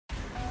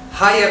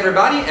Hi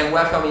everybody and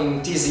welcome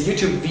in this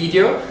YouTube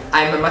video.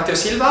 I'm Matteo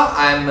Silva,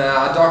 I'm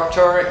a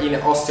doctor in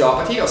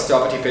osteopathy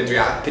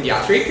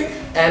pediatric,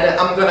 and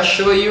I'm gonna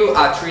show you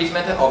a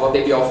treatment of a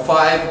baby of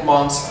 5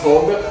 months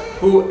old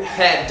who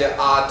had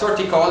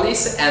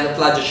torticollis and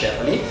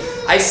plagiocephaly.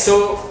 I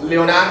saw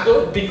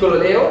Leonardo, piccolo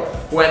Leo,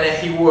 when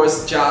he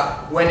was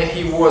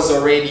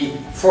already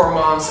 4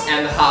 months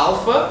and a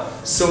half,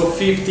 so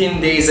 15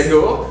 days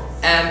ago,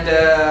 and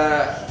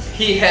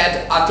he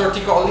had a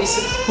torticollis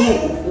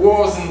who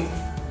wasn't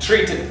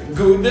treated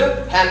good,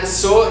 and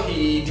so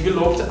he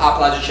developed a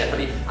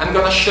plagiocephaly. I'm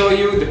gonna show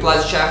you the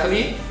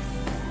plagiocephaly.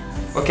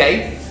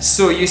 Okay,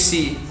 so you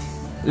see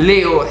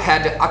Leo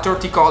had a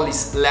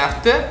torticollis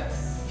left.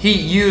 He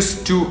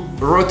used to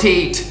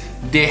rotate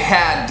the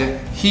head.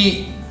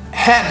 He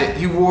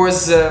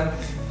was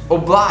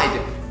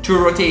obliged to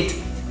rotate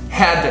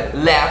head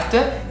left,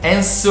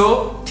 and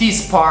so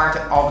this part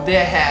of the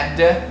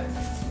head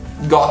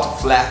got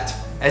flat,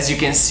 as you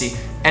can see,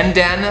 and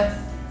then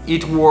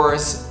it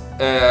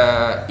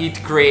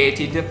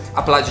created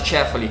a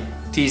plagiocephaly.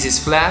 This is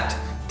flat,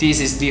 this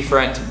is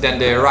different than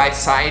the right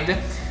side.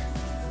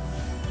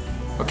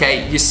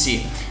 Okay, you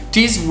see,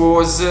 this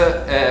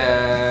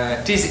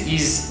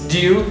is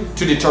due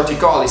to the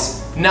torticollis.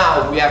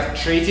 Now we have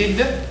treated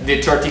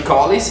the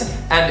torticollis,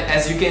 and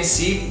as you can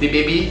see, the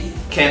baby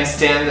can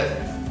stand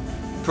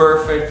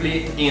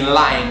perfectly in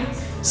line,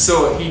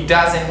 so he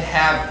doesn't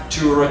have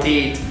to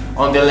rotate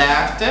on the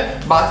left,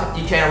 but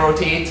he can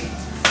rotate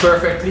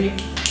perfectly.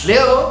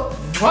 Leo,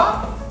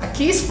 a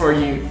kiss for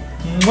you.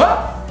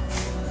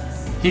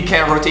 He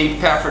can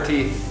rotate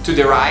perfectly to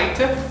the right,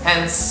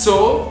 and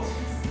so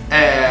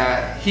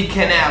he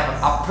can have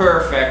a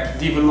perfect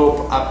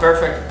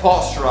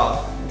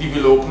postural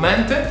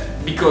development,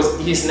 because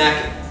his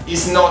neck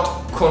is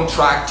not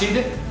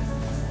contracted,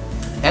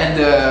 and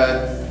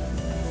the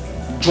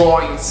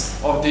joints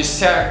of the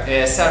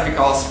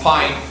cervical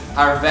spine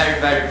are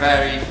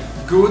very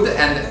good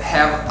and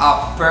have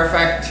a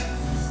perfect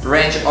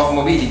range of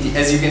mobility.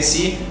 As you can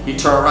see, he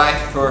turned right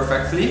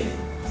perfectly.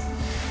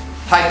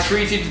 I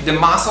treated the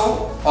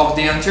muscle of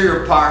the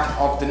anterior part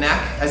of the neck,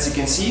 as you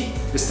can see,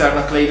 the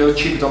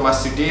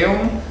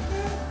sternocleidomastoideum,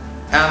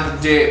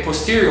 and the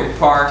posterior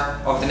part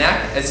of the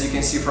neck, as you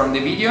can see from the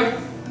video.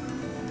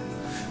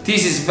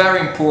 This is very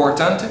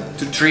important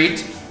to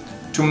treat,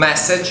 to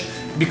massage,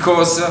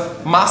 because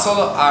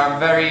muscles are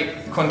very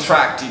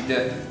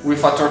contracted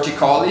with a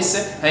torticollis,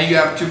 and you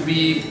have to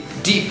be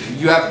deep,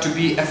 you have to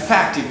be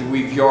effective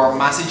with your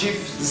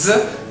massages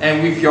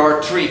and with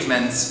your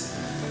treatments.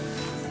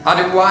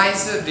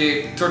 Otherwise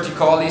the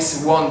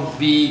torticollis won't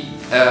be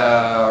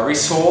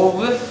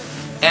resolved,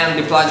 and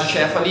the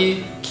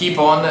plagiocephaly keep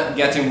on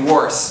getting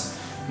worse.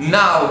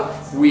 Now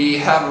we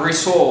have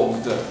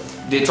resolved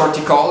the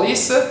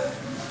torticollis,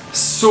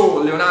 so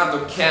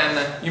Leonardo can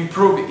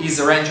improve his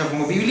range of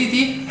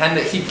mobility, and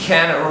he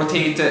can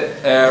rotate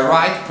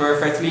right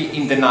perfectly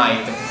in the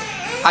night.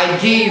 I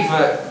gave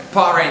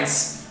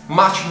parents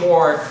much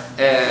more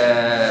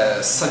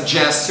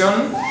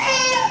suggestion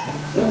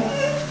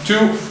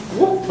to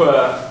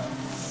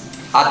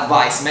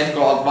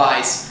medical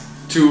advice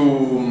to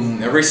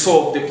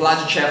resolve the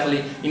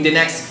plagiocephaly in the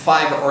next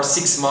 5 or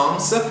 6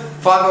 months.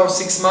 5 or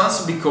 6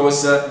 months,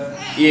 because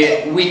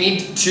we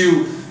need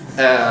to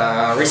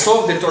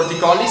resolve the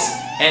torticollis,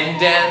 and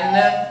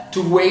then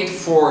to wait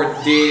for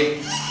the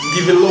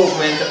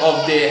development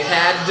of the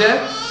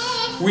head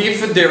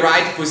with the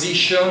right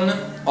position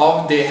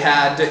of the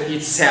head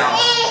itself.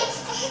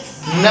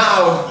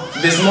 Now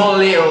the small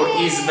Leo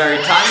is very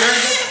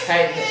tired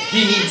and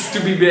he needs to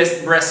be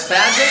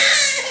breastfed.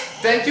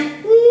 Thank you.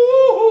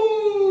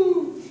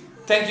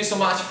 Thank you so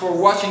much for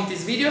watching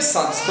this video.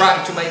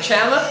 Subscribe to my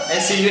channel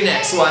and see you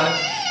next one.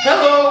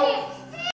 Hello!